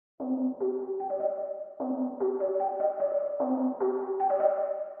I'm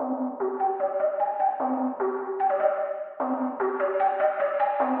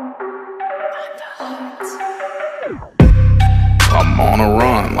on a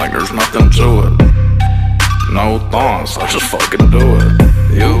run like there's nothing to it. No thoughts, I just fucking do it.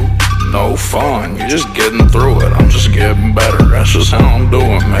 You, no fun, you're just getting through it. I'm just getting better, that's just how I'm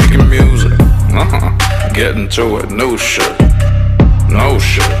doing. Making music, getting to it. New shit, no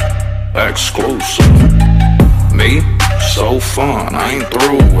shit, exclusive. Me, so fun, I ain't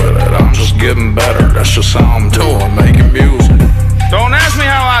through with it. I'm just getting better, that's just how I'm doing. Making music. Don't ask me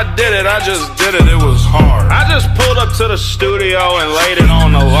how I did it, I just did it, it was hard. I just pulled up to the studio and laid it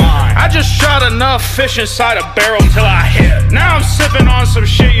on the line. I just shot enough fish inside a barrel till I hit. Now I'm sipping on some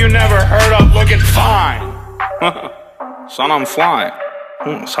shit you never heard of, looking fine. Son, I'm flying.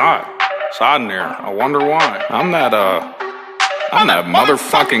 It's hot. It's hot in here. I wonder why. I'm that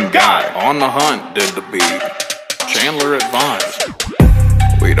motherfucking guy. On the hunt, did the beat. Chandler advised.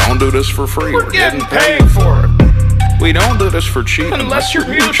 We don't do this for free, we're getting paid for it. We don't do this for cheap unless you're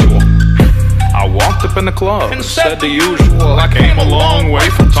mutual. I walked up in the club and said the usual. I came a long way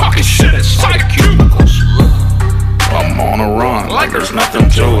from talking shit inside cubicles. I'm on a run like there's nothing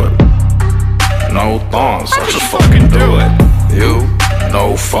to it. No thoughts, I just fucking do it. You,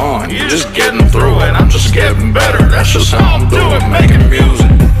 no fun, you're just getting through it. I'm just getting better, that's just how I'm doing. Making music,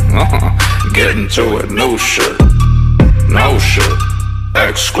 getting to it. New shit, no shit,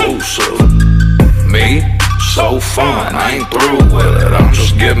 exclusive. Me, so fun, I ain't through with it. I'm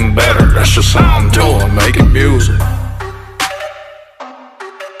just getting better, that's just how I'm doing. Making music.